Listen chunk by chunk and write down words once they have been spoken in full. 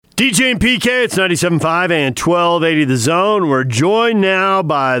DJ and PK, it's 97.5 and 1280 The Zone. We're joined now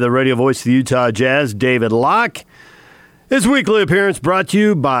by the radio voice of the Utah Jazz, David Locke. This weekly appearance brought to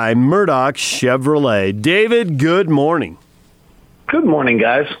you by Murdoch Chevrolet. David, good morning. Good morning,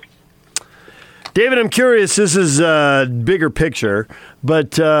 guys. David, I'm curious, this is a bigger picture,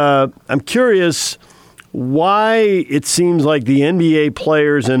 but I'm curious why it seems like the NBA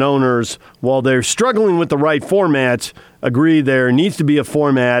players and owners, while they're struggling with the right formats, agree there needs to be a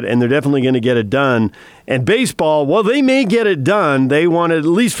format and they're definitely going to get it done. And baseball, well, they may get it done. They want it, at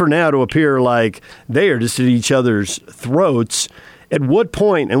least for now, to appear like they are just at each other's throats. At what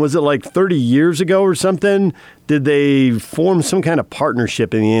point, and was it like 30 years ago or something, did they form some kind of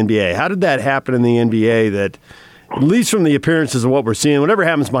partnership in the NBA? How did that happen in the NBA that, at least from the appearances of what we're seeing, whatever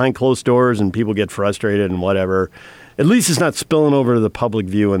happens behind closed doors and people get frustrated and whatever, at least it's not spilling over to the public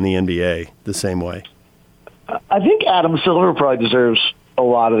view in the NBA the same way? I think Adam Silver probably deserves a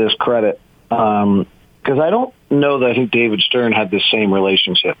lot of this credit because I don't know that I think David Stern had the same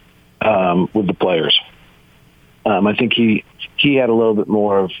relationship with the players. I think he had a little bit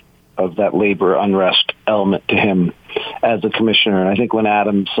more of that labor unrest element to him as a commissioner. And I think when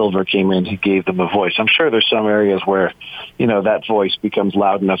Adam Silver came in, he gave them a voice. I'm sure there's some areas where, that voice becomes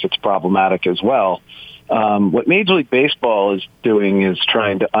loud enough it's problematic as well. What Major League Baseball is doing is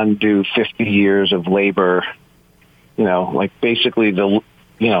trying to undo 50 years of labor. Basically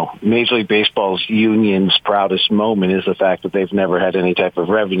Major League Baseball's union's proudest moment is the fact that they've never had any type of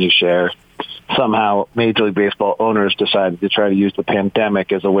revenue share. Somehow, Major League Baseball owners decided to try to use the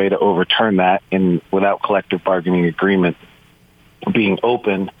pandemic as a way to overturn that without collective bargaining agreement being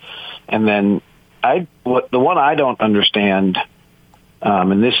open. And then the one I don't understand,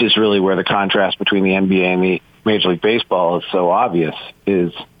 and this is really where the contrast between the NBA and the Major League Baseball is so obvious,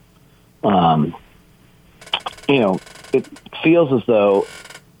 is, it feels as though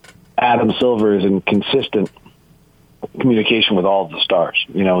Adam Silver is in consistent communication with all of the stars.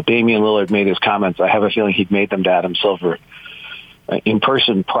 Damian Lillard made his comments. I have a feeling he'd made them to Adam Silver in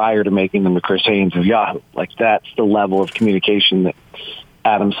person prior to making them to Chris Haynes of Yahoo. That's the level of communication that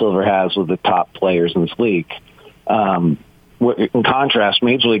Adam Silver has with the top players in this league. In contrast,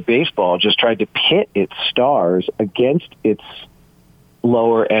 Major League Baseball just tried to pit its stars against its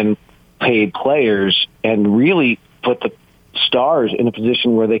lower-end paid players and really put the stars in a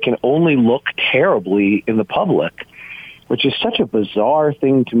position where they can only look terribly in the public, which is such a bizarre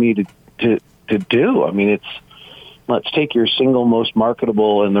thing to me to do. I mean, let's take your single most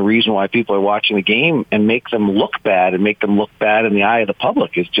marketable and the reason why people are watching the game and make them look bad in the eye of the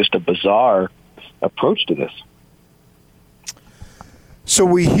public is just a bizarre approach to this. So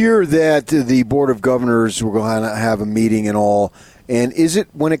we hear that the Board of Governors will going to have a meeting and all. And is it,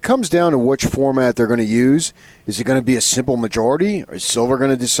 when it comes down to which format they're going to use, is it going to be a simple majority? Is Silver going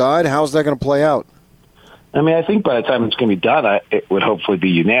to decide? How's that going to play out? I mean, I think by the time it's going to be done, it would hopefully be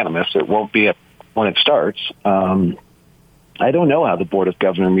unanimous. It won't be when it starts. I don't know how the Board of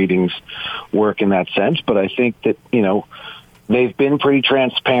Governor meetings work in that sense, but I think that, they've been pretty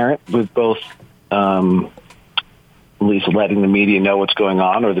transparent with both at least letting the media know what's going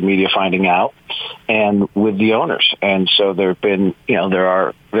on or the media finding out, and with the owners. And so there have been, there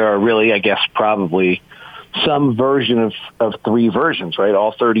are really, I guess, probably some version of three versions, right?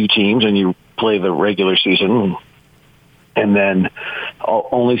 All 30 teams, and you play the regular season, and then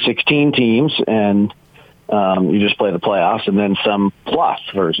only 16 teams, and you just play the playoffs, and then some plus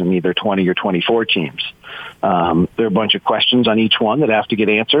version, either 20 or 24 teams. There are a bunch of questions on each one that have to get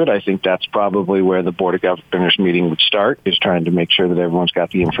answered. I think that's probably where the Board of Governors meeting would start, is trying to make sure that everyone's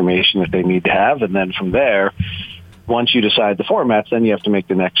got the information that they need to have. And then from there, once you decide the formats, then you have to make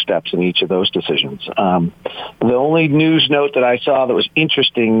the next steps in each of those decisions. The only news note that I saw that was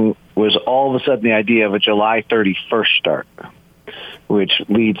interesting was all of a sudden the idea of a July 31st start, which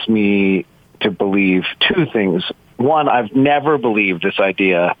leads me to believe two things. One, I've never believed this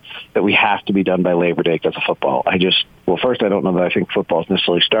idea that we have to be done by Labor Day because of football. First, I don't know that I think football is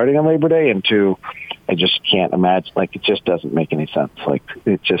necessarily starting on Labor Day, and two, I just can't imagine, it just doesn't make any sense.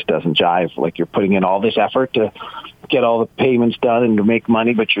 It just doesn't jive. You're putting in all this effort to get all the payments done and to make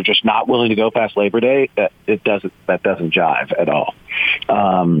money, but you're just not willing to go past Labor Day. That doesn't jive at all.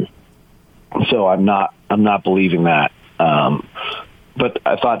 So I'm not believing that. But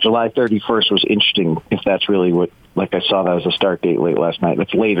I thought July 31st was interesting, if that's really what, I saw that as a start date late last night.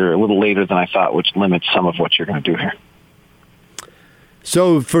 It's later, a little later than I thought, which limits some of what you're going to do here.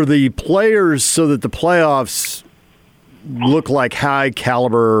 So for the players, so that the playoffs look like high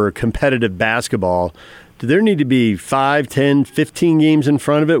caliber competitive basketball, Do there need to be 5, 10, 15 games in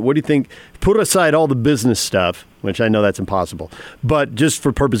front of it? What do you think? Put aside all the business stuff, which I know that's impossible, but just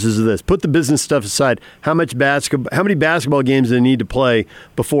for purposes of this, put the business stuff aside. How many basketball games do they need to play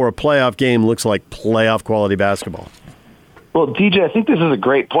before a playoff game looks like playoff quality basketball? Well, DJ, I think this is a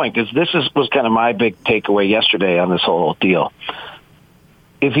great point because was kind of my big takeaway yesterday on this whole deal.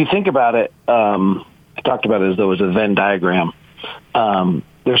 If you think about it, I talked about it as though it was a Venn diagram.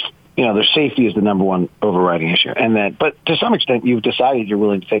 There's safety is the number one overriding issue, but to some extent, you've decided you're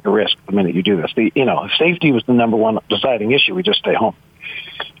willing to take a risk the minute you do this. If safety was the number one deciding issue, we just stay home.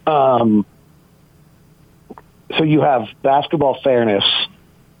 So you have basketball fairness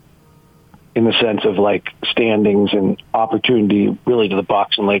in the sense of like standings and opportunity, really to the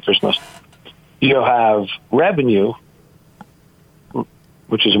Bucks and Lakers. You have revenue,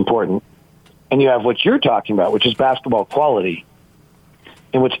 which is important, and you have what you're talking about, which is basketball quality.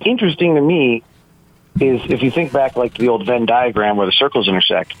 And what's interesting to me is if you think back like to the old Venn diagram where the circles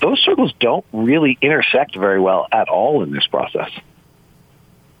intersect, those circles don't really intersect very well at all in this process.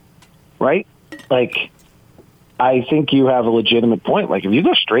 Right? Like, I think you have a legitimate point. Like, if you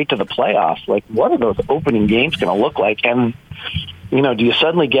go straight to the playoffs, like, what are those opening games going to look like? And, do you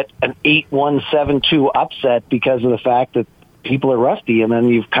suddenly get an 8-1, 7-2 upset because of the fact that people are rusty, and then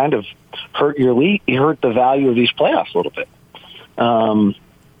you've kind of hurt your league, you hurt the value of these playoffs a little bit. On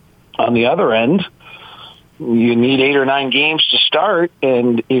the other end, you need 8 or 9 games to start,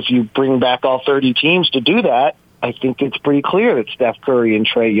 and if you bring back all 30 teams to do that, I think it's pretty clear that Steph Curry and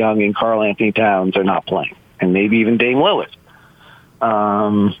Trae Young and Karl Anthony Towns are not playing, and maybe even Dame Lillard.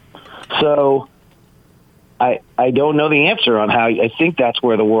 So I don't know the answer on how. I think that's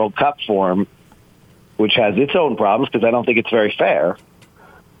where the World Cup form, which has its own problems because I don't think it's very fair,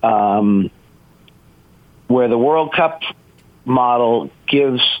 where the World Cup model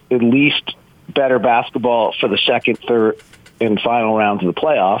gives at least better basketball for the second, third, and final rounds of the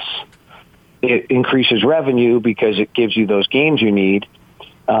playoffs. It increases revenue because it gives you those games you need,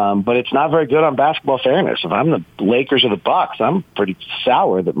 but it's not very good on basketball fairness. If I'm the Lakers or the Bucks, I'm pretty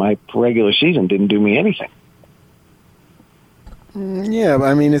sour that my regular season didn't do me anything. Yeah,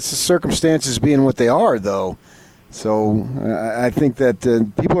 I mean, it's the circumstances being what they are, though. So I think that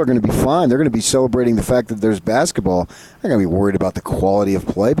people are going to be fine. They're going to be celebrating the fact that there's basketball. They're going to be worried about the quality of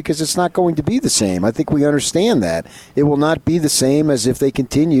play because it's not going to be the same. I think we understand that. It will not be the same as if they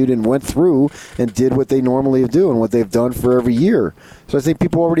continued and went through and did what they normally do and what they've done for every year. So I think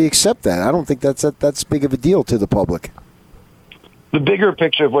people already accept that. I don't think that's big of a deal to the public. The bigger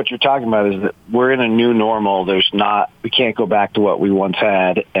picture of what you're talking about is that we're in a new normal. We can't go back to what we once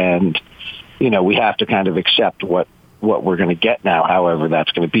had, and we have to kind of accept what we're going to get now, however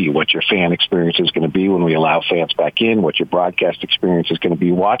that's going to be, what your fan experience is going to be when we allow fans back in, what your broadcast experience is going to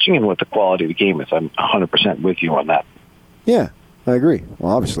be watching, and what the quality of the game is. I'm 100% with you on that. Yeah, I agree.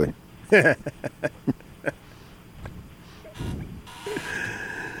 Well, obviously.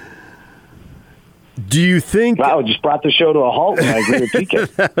 Do you think? Wow, it just brought the show to a halt when I agree with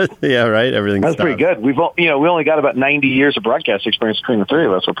PK. Yeah, right. Everything. That's pretty good. We only got about 90 years of broadcast experience between the three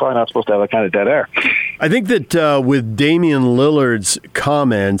of us. We're probably not supposed to have that kind of dead air. I think that with Damian Lillard's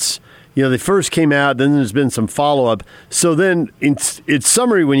comments, they first came out, then there's been some follow-up. So then, it's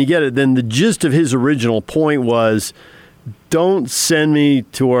summary when you get it. Then the gist of his original point was, don't send me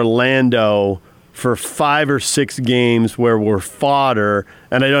to Orlando for 5 or 6 games where we're fodder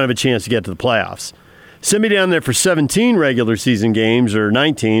and I don't have a chance to get to the playoffs. Send me down there for 17 regular season games or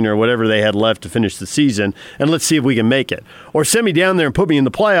 19 or whatever they had left to finish the season, and let's see if we can make it. Or send me down there and put me in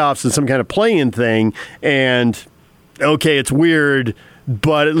the playoffs in some kind of play-in thing, and, okay, it's weird,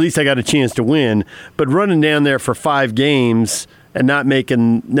 but at least I got a chance to win. But running down there for 5 games and not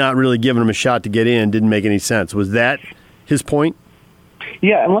really giving them a shot to get in didn't make any sense. Was that his point?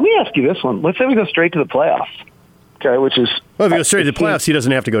 Yeah, and let me ask you this one. Let's say we go straight to the playoffs. Okay, which is... Well, if he goes straight to the playoffs, he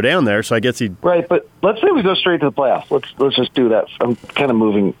doesn't have to go down there, so I guess he... Right, but let's say we go straight to the playoffs. Let's just do that. I'm kind of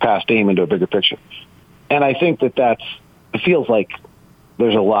moving past Dame into a bigger picture. And I think it feels like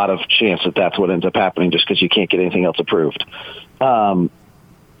there's a lot of chance that that's what ends up happening just because you can't get anything else approved. So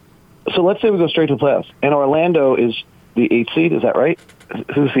let's say we go straight to the playoffs. And Orlando is the 8th seed, is that right?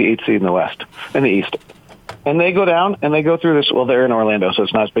 Who's the 8th seed in the West? In the East. And they go down and they go through this. Well, they're in Orlando, so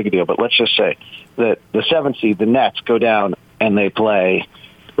it's not as big a deal. But let's just say that the 7th seed, the Nets, go down and they play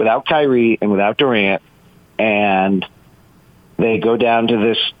without Kyrie and without Durant, and they go down to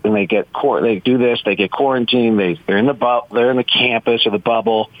this and they do this. They get quarantined. They're in the campus or the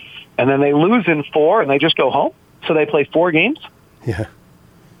bubble, and then they lose in 4 and they just go home. So they play 4 games. Yeah.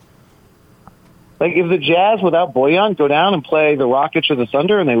 Like, if the Jazz without Bojan go down and play the Rockets or the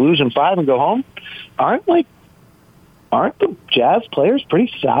Thunder and they lose in 5 and go home, aren't the Jazz players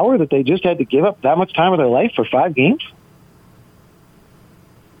pretty sour that they just had to give up that much time of their life for 5 games?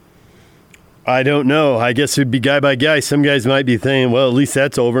 I don't know. I guess it'd be guy by guy. Some guys might be saying, well, at least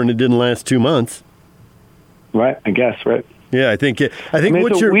that's over and it didn't last 2 months. Right, I guess, right. Yeah, I think mean,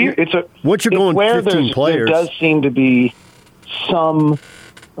 what you're going where 15 players. There does seem to be some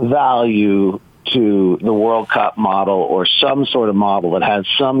value to the World Cup model or some sort of model that has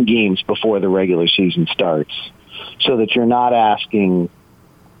some games before the regular season starts, so that you're not asking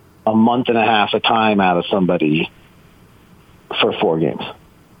a month and a half of time out of somebody for 4 games.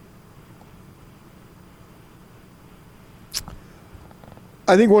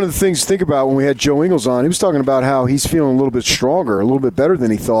 I think one of the things to think about when we had Joe Ingles on, he was talking about how he's feeling a little bit stronger, a little bit better than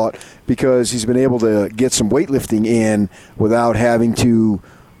he thought, because he's been able to get some weightlifting in without having to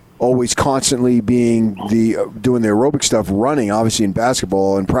always constantly doing the aerobic stuff, running. Obviously in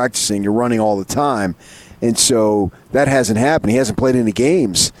basketball and practicing, you're running all the time. And so that hasn't happened. He hasn't played any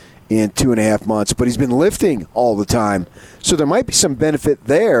games in 2.5 months, but he's been lifting all the time. So there might be some benefit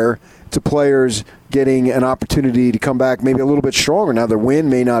there to players getting an opportunity to come back maybe a little bit stronger. Now their win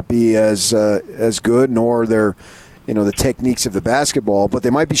may not be as good, nor their the techniques of the basketball, but they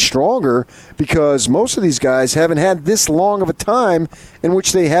might be stronger because most of these guys haven't had this long of a time in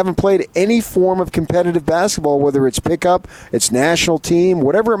which they haven't played any form of competitive basketball, whether it's pickup, it's national team,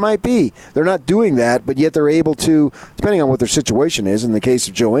 whatever it might be. They're not doing that, but yet they're able to, depending on what their situation is, in the case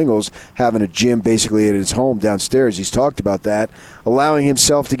of Joe Ingles, having a gym basically at his home downstairs, he's talked about that, allowing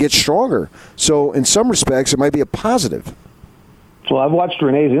himself to get stronger. So in some respects, it might be a positive. Well, I've watched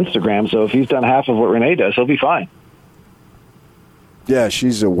Renee's Instagram, so if he's done half of what Renee does, he'll be fine. Yeah,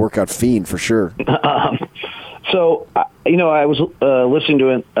 she's a workout fiend for sure. So, I was listening to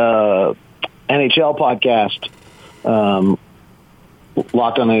an NHL podcast,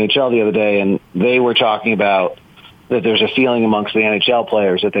 Locked on NHL, the other day, and they were talking about that there's a feeling amongst the NHL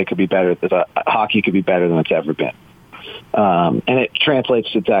players that they could be better, that hockey could be better than it's ever been. And it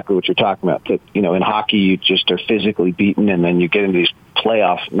translates to exactly what you're talking about, that, in hockey, you just are physically beaten, and then you get into these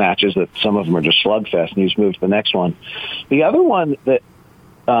playoff matches that some of them are just slugfest, and you just move to the next one. The other one that,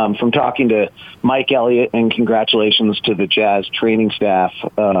 from talking to Mike Elliott, and congratulations to the Jazz training staff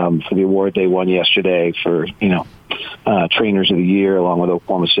for the award they won yesterday for, Trainers of the Year, along with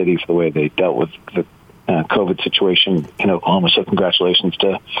Oklahoma City, for the way they dealt with the COVID situation in Oklahoma. So congratulations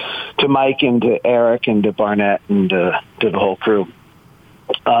to Mike and to Eric and to Barnett and to the whole crew.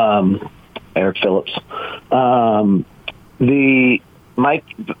 Eric Phillips. The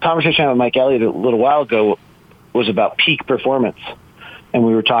conversation I had with Mike Elliott a little while ago was about peak performance. And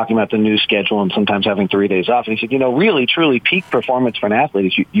we were talking about the new schedule and sometimes having 3 days off. And he said, really, truly, peak performance for an athlete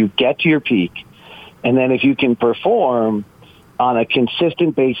is you get to your peak. And then if you can perform on a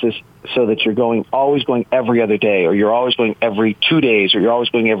consistent basis so that you're always going every other day, or you're always going every 2 days, or you're always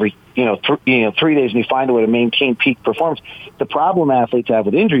going every 3 days, and you find a way to maintain peak performance. The problem athletes have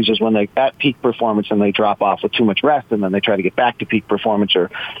with injuries is when they're at peak performance and they drop off with too much rest, and then they try to get back to peak performance,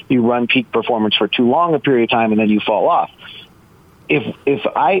 or you run peak performance for too long a period of time and then you fall off.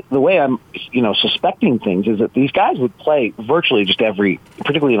 The way I'm, suspecting things is that these guys would play virtually just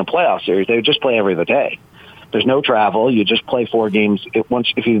particularly in a playoff series, they would just play every other day. There's no travel. You just play 4 games.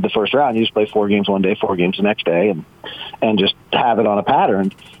 If you do the first round, you just play 4 games one day, 4 games the next day, and just have it on a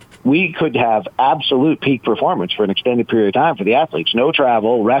pattern. We could have absolute peak performance for an extended period of time for the athletes. No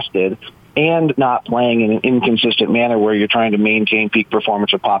travel, rested, and not playing in an inconsistent manner where you're trying to maintain peak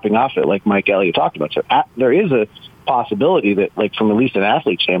performance or popping off it, like Mike Elliott talked about. So there is a possibility that, like, from at least an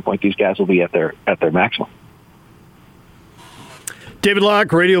athlete standpoint, these guys will be at their maximum. David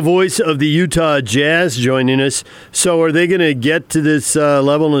Locke, radio voice of the Utah Jazz, joining us. So are they going to get to this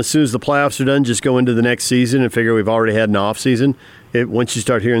level, and as soon as the playoffs are done, just go into the next season and figure we've already had an off season once you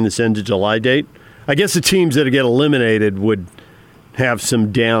start hearing this end of July date? I guess the teams that get eliminated would have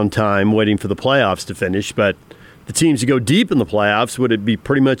some downtime waiting for the playoffs to finish, but the teams that go deep in the playoffs, would it be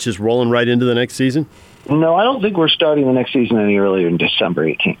pretty much just rolling right into the next season? No, I don't think we're starting the next season any earlier than December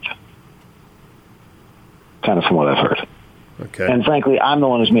 18th. Kind of from what I've heard. Okay. And frankly, I'm the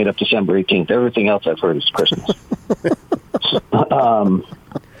one who's made up December 18th. Everything else I've heard is Christmas.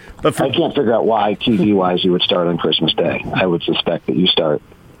 I can't figure out why, TV-wise, you would start on Christmas Day. I would suspect that you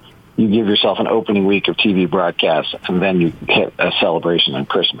give yourself an opening week of TV broadcasts, and then you hit a celebration on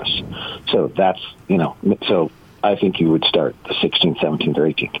Christmas. So that's, so I think you would start the 16th, 17th, or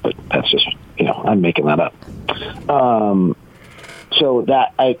 18th, but that's just, I'm making that up. So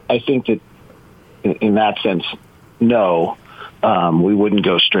that, I think that in that sense, no, we wouldn't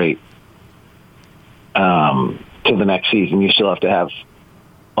go straight to the next season. You still have to have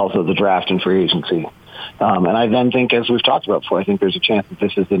also the draft and free agency. And I then think, as we've talked about before, I think there's a chance that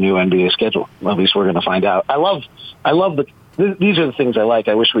this is the new NBA schedule. At least we're going to find out. I love these are the things I like.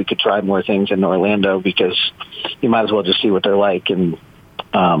 I wish we could try more things in Orlando because you might as well just see what they're like. And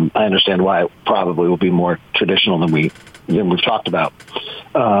I understand why it probably will be more traditional than we've talked about.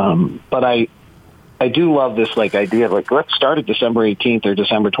 But I do love this idea of let's start at December 18th or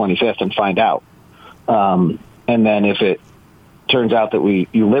December 25th and find out. And then if it turns out that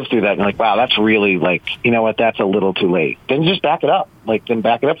you live through that and you're like, wow, that's really you know what, that's a little too late, then just back it up. Then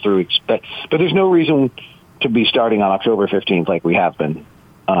back it up 3 weeks. But there's no reason to be starting on October 15th like we have been.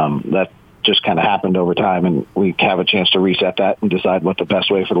 That just kind of happened over time, and we have a chance to reset that and decide what the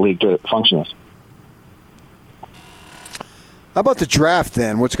best way for the league to function is. How about the draft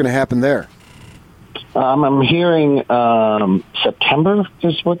then? What's going to happen there? I'm hearing September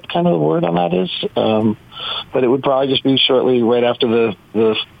is what kind of the word on that is. But it would probably just be shortly right after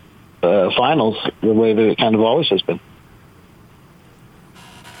the finals, the way that it kind of always has been.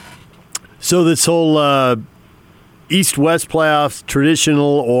 So this whole East-West playoffs,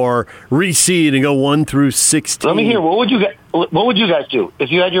 traditional or reseed and go 1 through 16. Let me hear. What would you guys do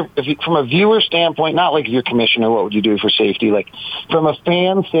if you had from a viewer standpoint, not like your commissioner? What would you do for safety? From a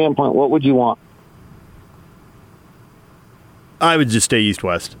fan standpoint, what would you want? I would just stay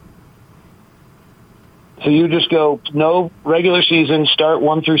East-West. So you just go no regular season, start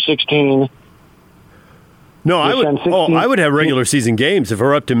 1 through 16. No, I would have regular season games if it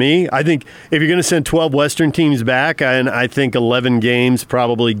were up to me. I think if you're going to send 12 Western teams back, and I think 11 games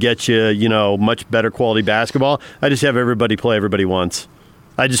probably get you, much better quality basketball. I just have everybody play everybody once.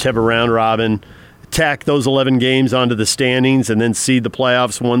 I just have a round robin, tack those 11 games onto the standings, and then seed the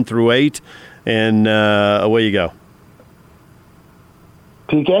playoffs 1 through 8, and away you go.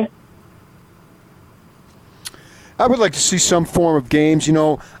 PK? I would like to see some form of games.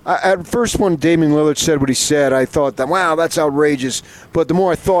 At first when Damian Lillard said what he said, I thought that, wow, that's outrageous. But the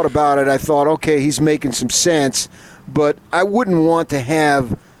more I thought about it, I thought, okay, he's making some sense. But I wouldn't want to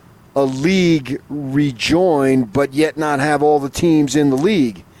have a league rejoin, but yet not have all the teams in the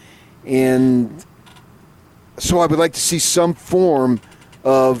league. And so I would like to see some form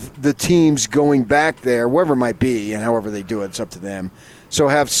of the teams going back there, wherever it might be, and however they do it, it's up to them. So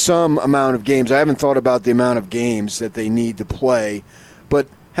have some amount of games. I haven't thought about the amount of games that they need to play, but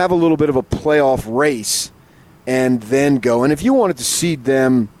have a little bit of a playoff race and then go. And if you wanted to seed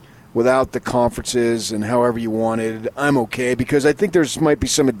them without the conferences and however you wanted, I'm okay, because I think there's might be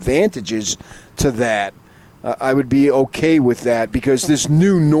some advantages to that. I would be okay with that, because this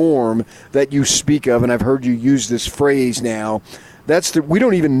new norm that you speak of, and I've heard you use this phrase now, we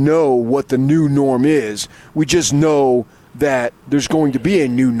don't even know what the new norm is. We just know that there's going to be a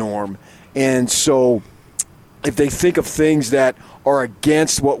new norm. And so if they think of things that are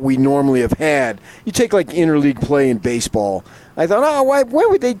against what we normally have had, you take interleague play in baseball. I thought, why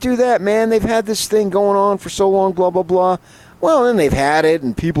would they do that, man? They've had this thing going on for so long, blah, blah, blah. Well, then they've had it,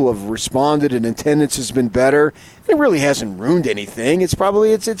 and people have responded, and attendance has been better. It really hasn't ruined anything. It's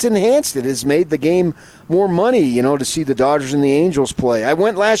enhanced it. It's made the game more money, to see the Dodgers and the Angels play. I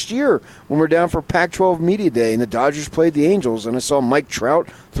went last year when we were down for Pac-12 Media Day, and the Dodgers played the Angels, and I saw Mike Trout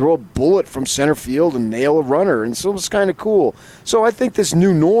throw a bullet from center field and nail a runner, and so it was kind of cool. So I think this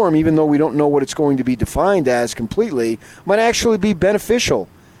new norm, even though we don't know what it's going to be defined as completely, might actually be beneficial.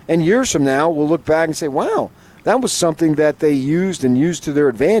 And years from now, we'll look back and say, wow, that was something that they used to their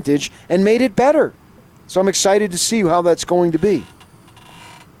advantage and made it better. So I'm excited to see how that's going to be.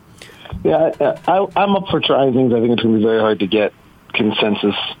 Yeah, I'm up for trying things. I think it's going to be very hard to get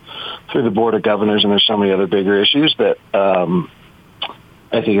consensus through the Board of Governors, and there's so many other bigger issues that I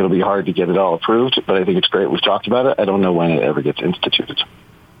think it'll be hard to get it all approved, but I think it's great we've talked about it. I don't know when it ever gets instituted.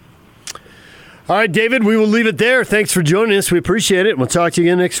 All right, David, we will leave it there. Thanks for joining us. We appreciate it. We'll talk to you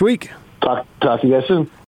again next week. Talk to you guys soon.